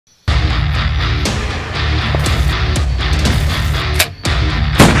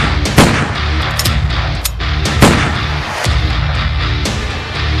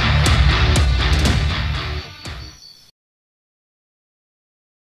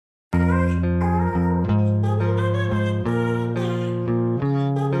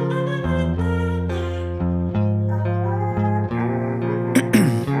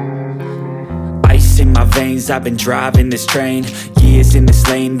veins. I've been driving this train, years in this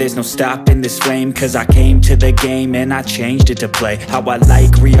lane. There's no stopping this flame, cause I came to the game and I changed it to play how I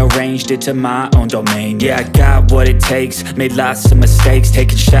like, rearranged it to my own domain. Yeah, I got what it takes, made lots of mistakes,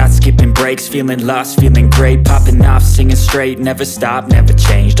 taking shots, skipping breaks, feeling lost, feeling great, popping off, singing straight, never stopped, never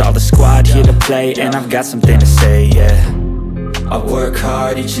changed. All the squad here to play, and I've got something to say, yeah. I work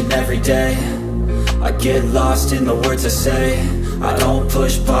hard each and every day, I get lost in the words I say. I don't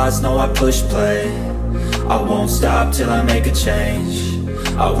push pause, no, I push play. I won't stop till I make a change.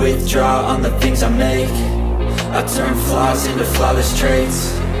 I withdraw on the things I make. I turn flaws into flawless traits.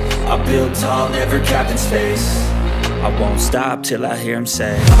 I build tall, never capped in space. I won't stop till I hear him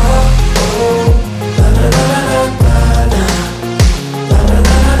say, oh, oh, la, la, la, la, la, la, la, la,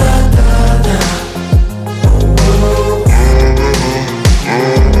 la, la, la, la.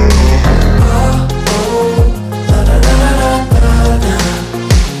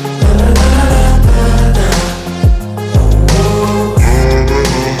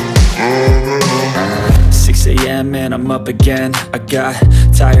 And I'm up again. I got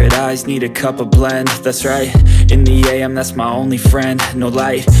tired eyes, need a cup of blend. That's right, in the AM, that's my only friend. No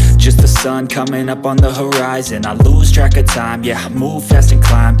light, just the sun coming up on the horizon. I lose track of time, yeah, I move fast and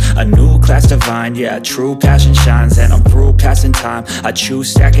climb a new class divine, yeah, true passion shines. And I'm through passing time, I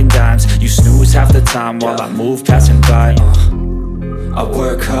choose stacking dimes. You snooze half the time while I move passing by. I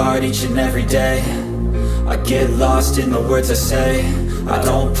work hard each and every day, I get lost in the words I say. I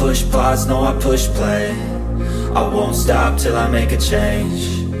don't push pause, no, I push play. I won't stop till I make a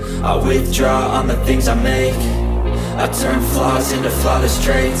change. I withdraw on the things I make. I turn flaws into flawless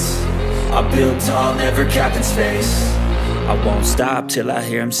traits. I build tall, never capped in space. I won't stop till I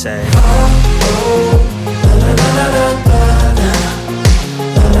hear him say, oh, oh, la, la, la, la, la, la,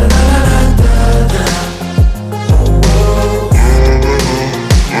 la, la, la, la, la, la.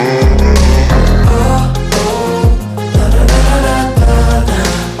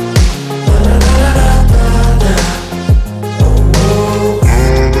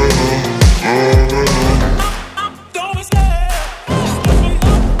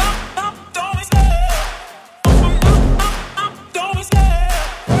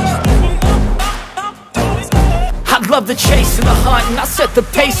 Love the chase and the hunt, and I set the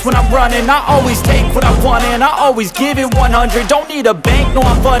pace when I'm running. I always take what I want and I always give it 100. Don't need a bank, no,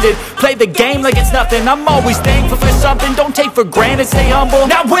 I'm funded. Play the game like it's nothing. I'm always thankful for something. Don't take for granted, stay humble.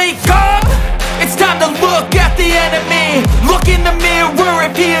 Now wake up! It's time to look at the enemy. Look in the mirror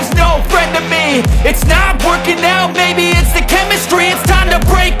if he is no friend to me. It's not working out, maybe it's the chemistry. It's time to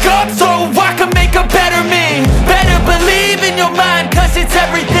break up so I can make a better me. Better believe in your mind, cause it's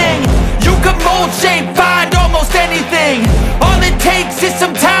everything. You can mold, shape, find almost anything. All it takes is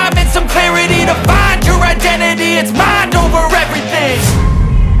some time and some clarity to find your identity. It's mind over everything.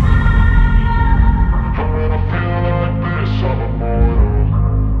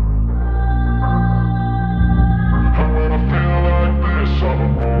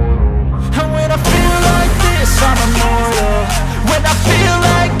 And when I feel like this, I'm immortal. When I feel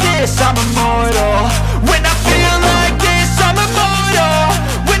like this, I'm immortal. When I feel like this, I'm immortal.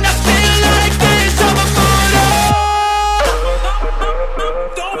 When I feel like this, I'm immortal.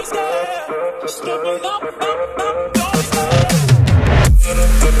 Don't be scared. Step it up, don't be scared.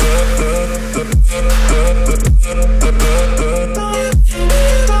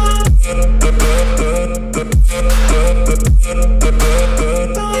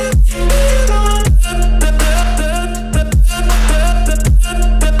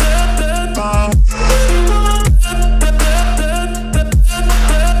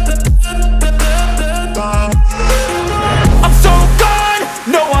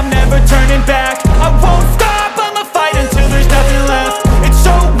 Back. I won't stop, I'ma fight until there's nothing left. It's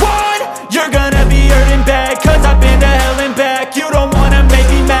so on, you're gonna be hurting bad, cause I've been to hell and back. You don't wanna make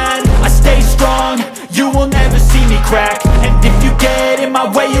me mad, I stay strong, you will never see me crack. And if you get in my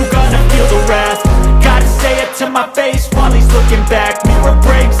way, you're gonna feel the wrath. Gotta say it to my face while he's looking back. Mirror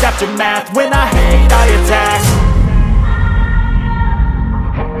breaks after math, when I hate I attack.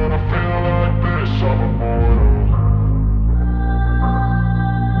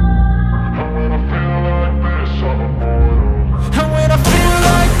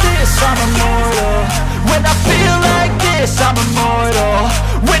 I'm immortal. When I feel like this, I'm immortal.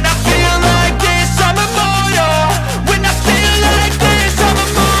 When I feel like this, I'm immortal. When I feel like this, I'm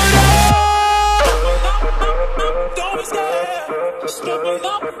immortal. Don't be scared. Step it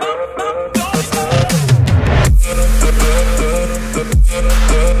up, don't be scared.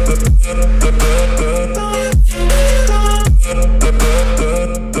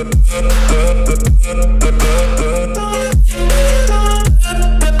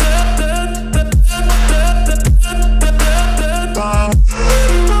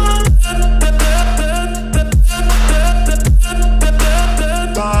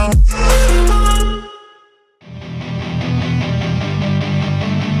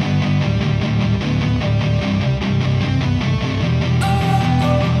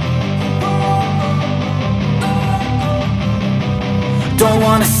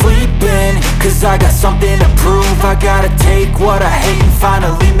 cause I got something to prove. I gotta take what I hate and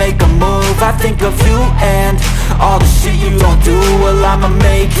finally make a move. I think of you and all the shit you don't do. Well, I'ma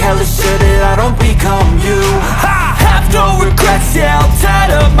make hella sure that I don't become you. I have no regrets, yeah, I'll tie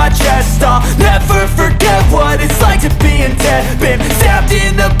up my chest. I'll never forget what it's like to be in debt. Been stabbed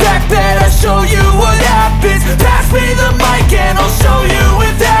in the back bed, I'll show you what happens. Pass me the mic and I'll show you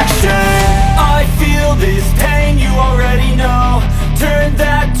with action. I feel this pain, you already know. Turn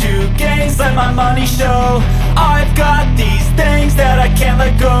that to gains, let my money show. I've got these things that I can't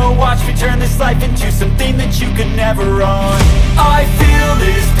let go. Watch me turn this life into something that you could never own. I feel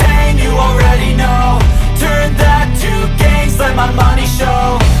this pain, you already know. Turn that to gains, let my money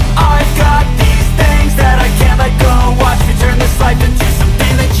show. I've got these things that I can't let go. Watch me turn this life into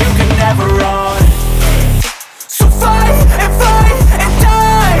something that you could never own. So fight and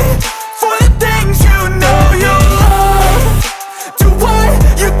die for the things you know you love. Do what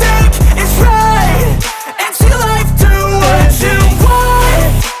you think is right and see life do what you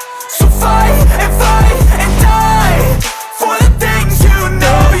want. So fight and die for the things you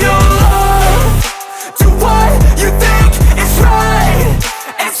know you love. Do what you think is right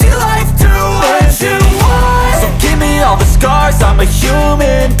and see life do what you want. So give me all the scars, I'm a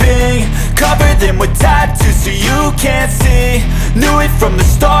human being. Cover them with tattoos so you can't see. Knew it from the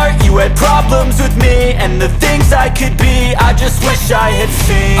start, you had problems with me and the things I could be, I just wish I had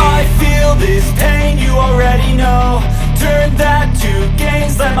seen. I feel this pain, you already know. Turn that to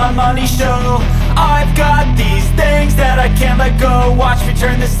gains, let my money show. I've got these things that I can't let go. Watch me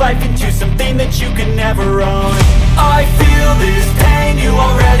turn this life into something that you can never own. I feel this pain, you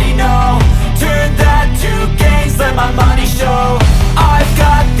already know. Turn that to gains, let my money show. I've got